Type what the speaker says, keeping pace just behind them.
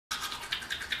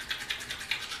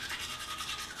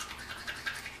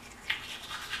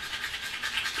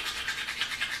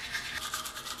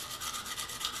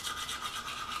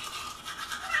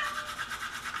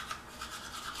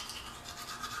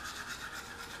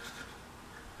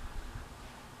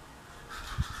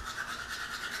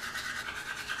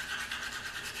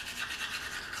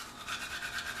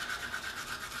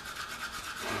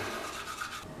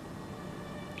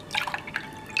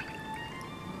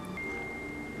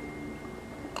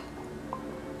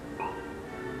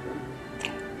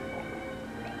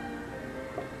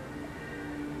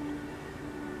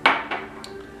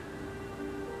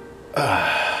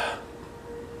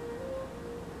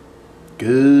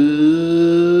Good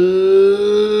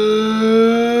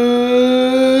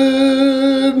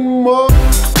morning.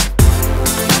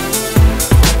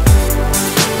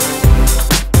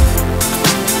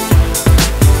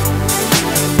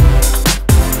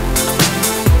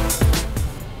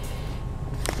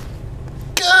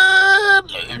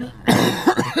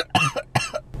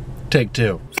 Take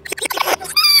two.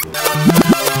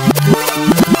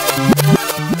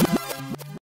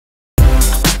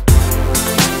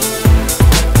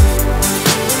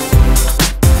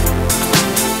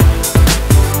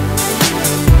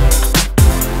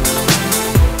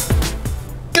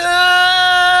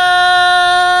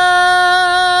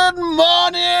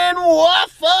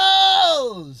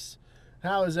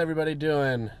 How is everybody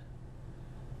doing?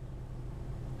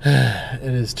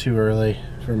 It is too early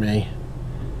for me.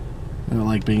 I don't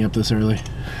like being up this early.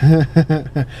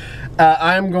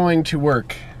 I'm going to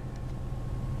work.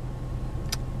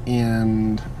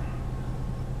 And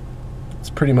that's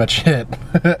pretty much it.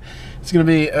 It's going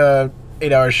to be an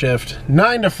 8-hour shift,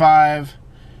 9 to 5.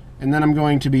 And then I'm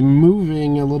going to be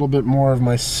moving a little bit more of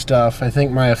my stuff. I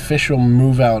think my official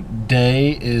move out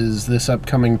day is this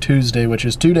upcoming Tuesday, which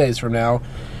is 2 days from now.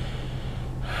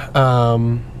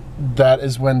 That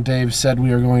is when Dave said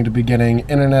we are going to be getting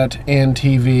internet and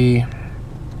TV,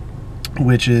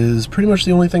 which is pretty much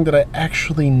the only thing that I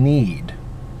actually need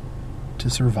to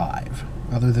survive,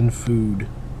 other than food.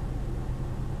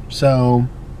 So,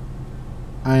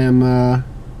 I am,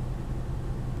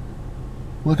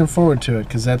 looking forward to it,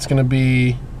 because that's going to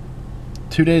be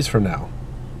 2 days from now.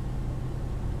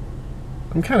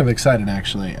 I'm kind of excited,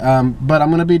 actually. But I'm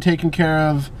going to be taking care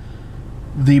of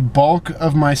the bulk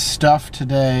of my stuff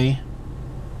today,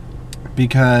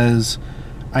 because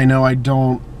I know I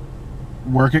don't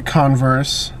work at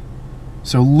Converse.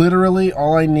 So literally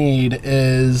all I need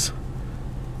is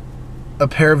a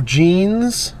pair of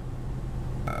jeans,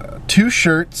 2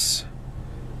 shirts,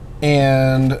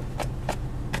 and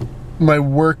my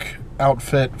work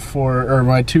outfit or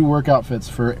my 2 work outfits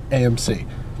for AMC.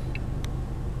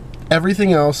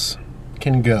 Everything else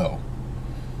can go.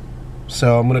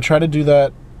 So I'm gonna try to do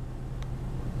that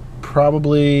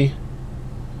probably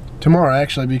tomorrow,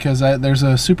 actually, because there's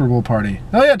a Super Bowl party.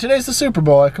 Oh yeah, today's the Super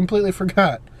Bowl. I completely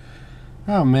forgot.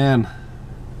 Oh man,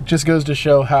 it just goes to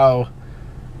show how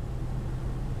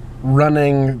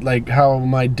how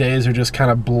my days are just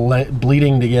kind of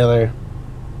bleeding together.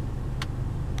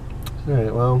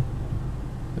 Alright, well,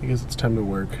 I guess it's time to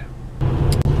work.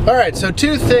 Alright, so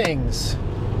 2 things.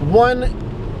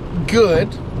 One good,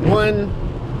 one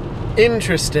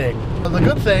interesting. The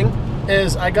good thing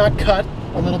is I got cut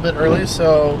a little bit early,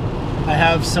 so I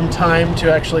have some time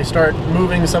to actually start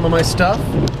moving some of my stuff.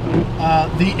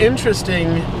 The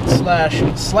interesting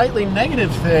 / slightly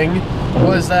negative thing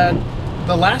was that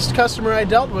the last customer I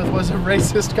dealt with was a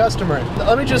racist customer.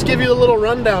 Let me just give you a little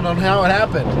rundown on how it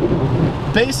happened.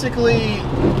 Basically,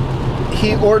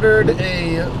 he ordered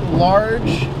a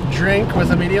large drink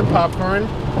with a medium popcorn.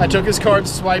 I took his card,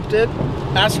 swiped it,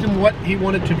 asked him what he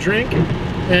wanted to drink,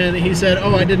 and he said,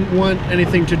 oh, I didn't want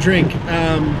anything to drink.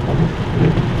 I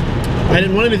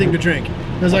didn't want anything to drink.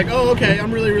 I was like, oh, okay,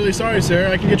 I'm really, really sorry, sir.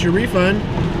 I can get your refund.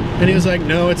 And he was like,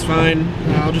 no, it's fine.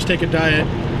 I'll just take a diet.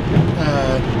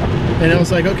 And I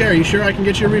was like, okay, are you sure I can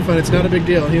get you a refund? It's not a big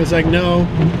deal. And he was like, no,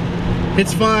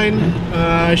 it's fine.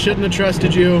 I shouldn't have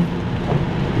trusted you.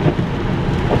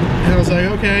 And I was like,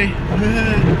 okay.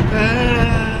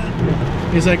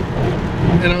 He's like,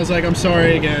 and I was like, I'm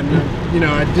sorry again. You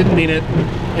know, I didn't mean it.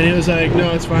 And he was like,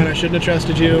 no, it's fine. I shouldn't have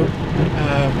trusted you.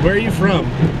 Where are you from?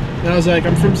 And I was like,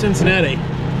 I'm from Cincinnati.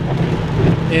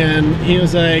 And he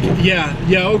was like, yeah,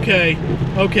 okay.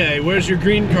 Okay, where's your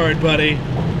green card, buddy?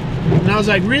 And I was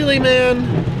like, really, man?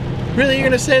 Really, you're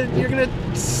gonna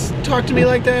talk to me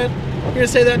like that? You're gonna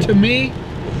say that to me?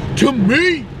 To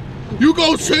me? You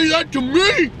gonna say that to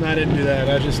me? I didn't do that.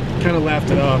 I just kind of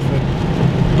laughed it off.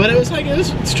 But it was like, it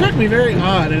struck me very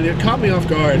odd, and it caught me off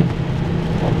guard.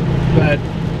 But,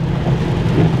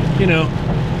 you know,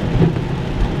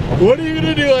 what are you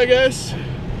gonna do, I guess?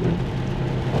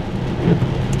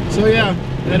 So yeah,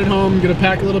 headed home, gonna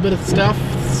pack a little bit of stuff,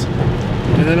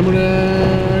 and then I'm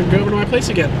gonna go over to my place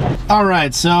again.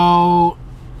 Alright, so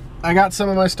I got some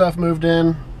of my stuff moved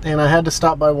in, and I had to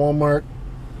stop by Walmart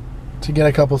to get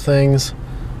a couple things.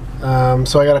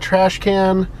 So I got a trash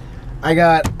can, I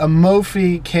got a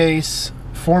Mophie case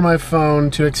for my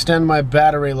phone to extend my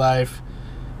battery life,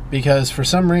 because for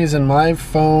some reason my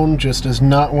phone just does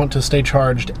not want to stay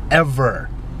charged ever.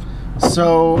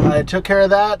 So I took care of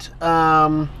that.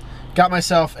 Got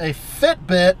myself a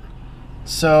Fitbit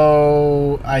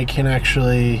so I can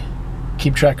actually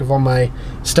keep track of all my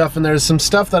stuff, and there's some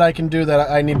stuff that I can do that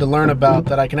I need to learn about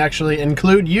that I can actually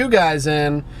include you guys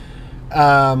in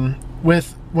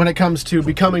with when it comes to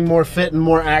becoming more fit and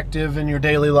more active in your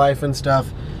daily life and stuff,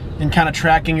 and kind of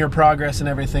tracking your progress and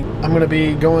everything. I'm going to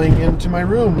be going into my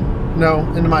room, no,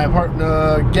 into my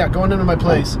apartment, yeah, going into my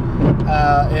place,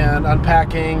 and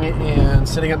unpacking and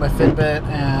setting up my Fitbit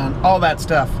and all that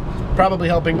stuff. Probably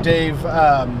helping Dave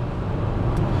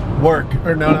work,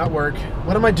 or no, not work.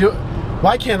 What am I doing?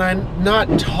 Why can't I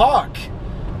not talk?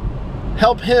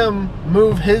 Help him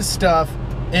move his stuff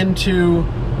into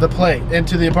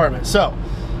the apartment. So,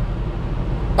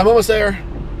 I'm almost there,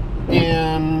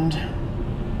 and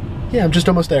yeah, I'm just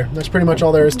almost there. That's pretty much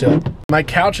all there is to it. My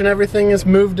couch and everything is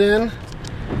moved in.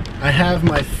 I have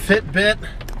my Fitbit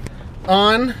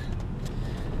on.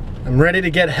 I'm ready to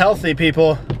get healthy,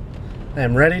 people. I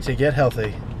am ready to get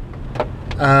healthy.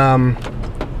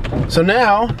 So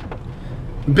now,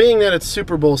 being that it's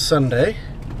Super Bowl Sunday,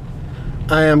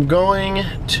 I am going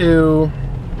to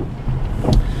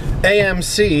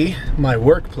AMC, my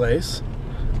workplace,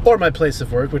 or my place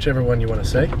of work, whichever one you want to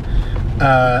say.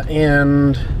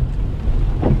 And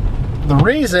the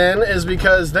reason is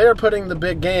because they are putting the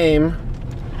big game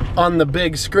on the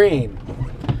big screen.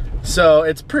 So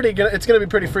it's pretty good. It's going to be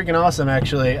pretty freaking awesome,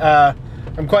 actually.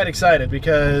 I'm quite excited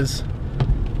because,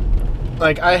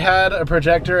 like, I had a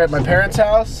projector at my parents'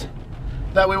 house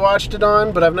that we watched it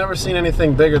on, but I've never seen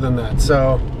anything bigger than that.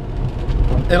 So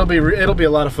it'll be a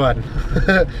lot of fun.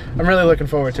 I'm really looking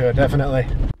forward to it, definitely.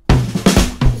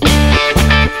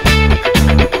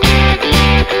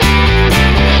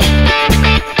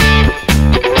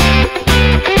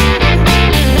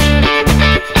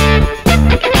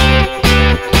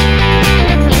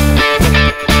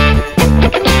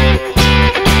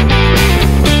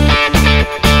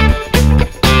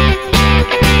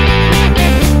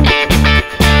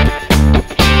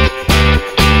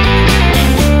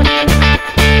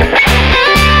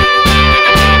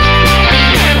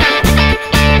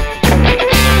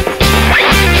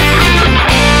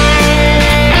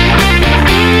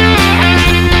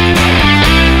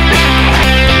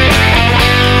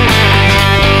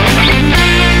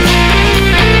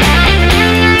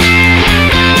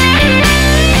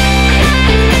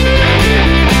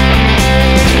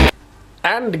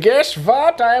 And guess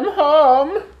what? I'm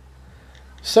home!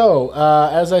 So,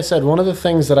 as I said, one of the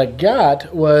things that I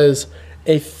got was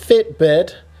a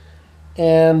Fitbit,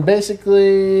 and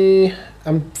basically,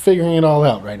 I'm figuring it all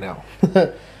out right now.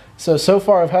 So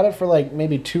far I've had it for like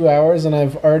maybe 2 hours, and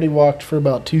I've already walked for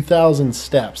about 2,000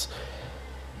 steps.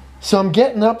 So I'm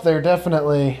getting up there,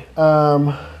 definitely.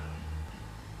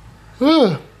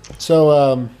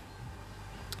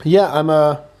 Yeah, I'm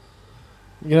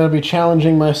gonna be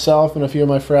challenging myself and a few of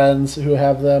my friends who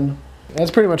have them.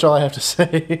 That's pretty much all I have to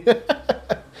say.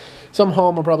 So I'm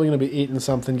home. I'm probably gonna be eating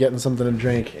something, getting something to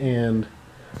drink, and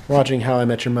watching How I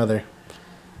Met Your Mother.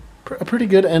 A pretty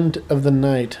good end of the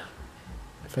night,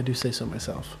 if I do say so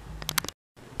myself.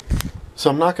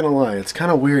 So I'm not gonna lie, it's kind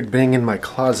of weird being in my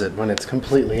closet when it's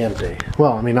completely empty.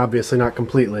 Well, I mean, obviously not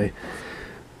completely,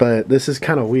 but this is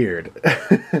kind of weird.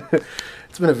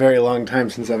 It's been a very long time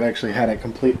since I've actually had it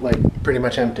complete, like, pretty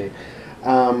much empty.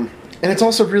 And it's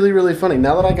also really, really funny.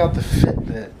 Now that I got the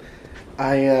Fitbit,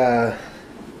 I'm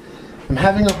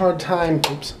having a hard time.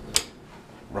 Oops,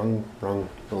 wrong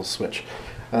little switch.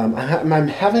 I'm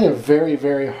having a very,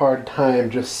 very hard time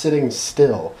just sitting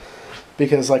still,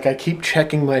 because, like, I keep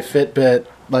checking my Fitbit,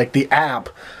 like the app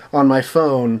on my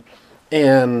phone,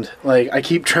 and, like, I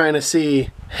keep trying to see,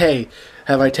 hey,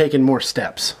 have I taken more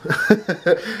steps?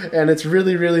 And it's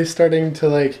really, really starting to,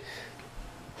 like,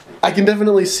 I can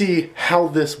definitely see how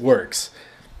this works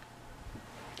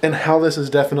and how this is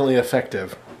definitely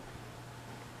effective.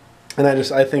 And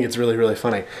I think it's really, really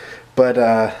funny. But,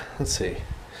 let's see.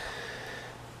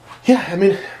 Yeah, I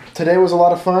mean, today was a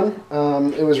lot of fun.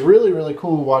 It was really, really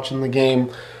cool watching the game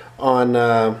on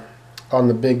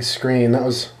the big screen. That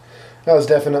was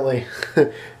definitely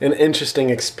an interesting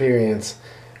experience.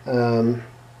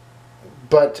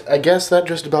 But I guess that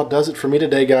just about does it for me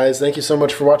today, guys. Thank you so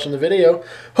much for watching the video.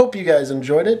 Hope you guys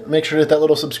enjoyed it. Make sure to hit that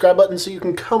little subscribe button so you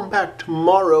can come back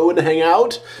tomorrow and hang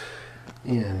out.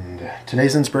 And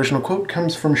today's inspirational quote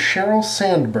comes from Sheryl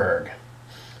Sandberg.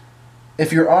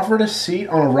 If you're offered a seat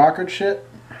on a rocket ship,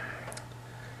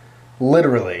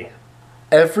 literally,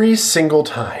 every single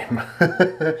time.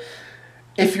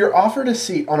 If you're offered a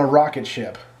seat on a rocket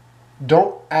ship,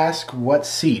 don't ask what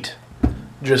seat.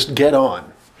 Just get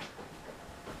on.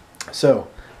 So,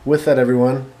 with that,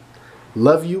 everyone,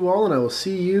 love you all, and I will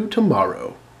see you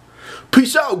tomorrow.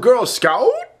 Peace out, Girl Scout!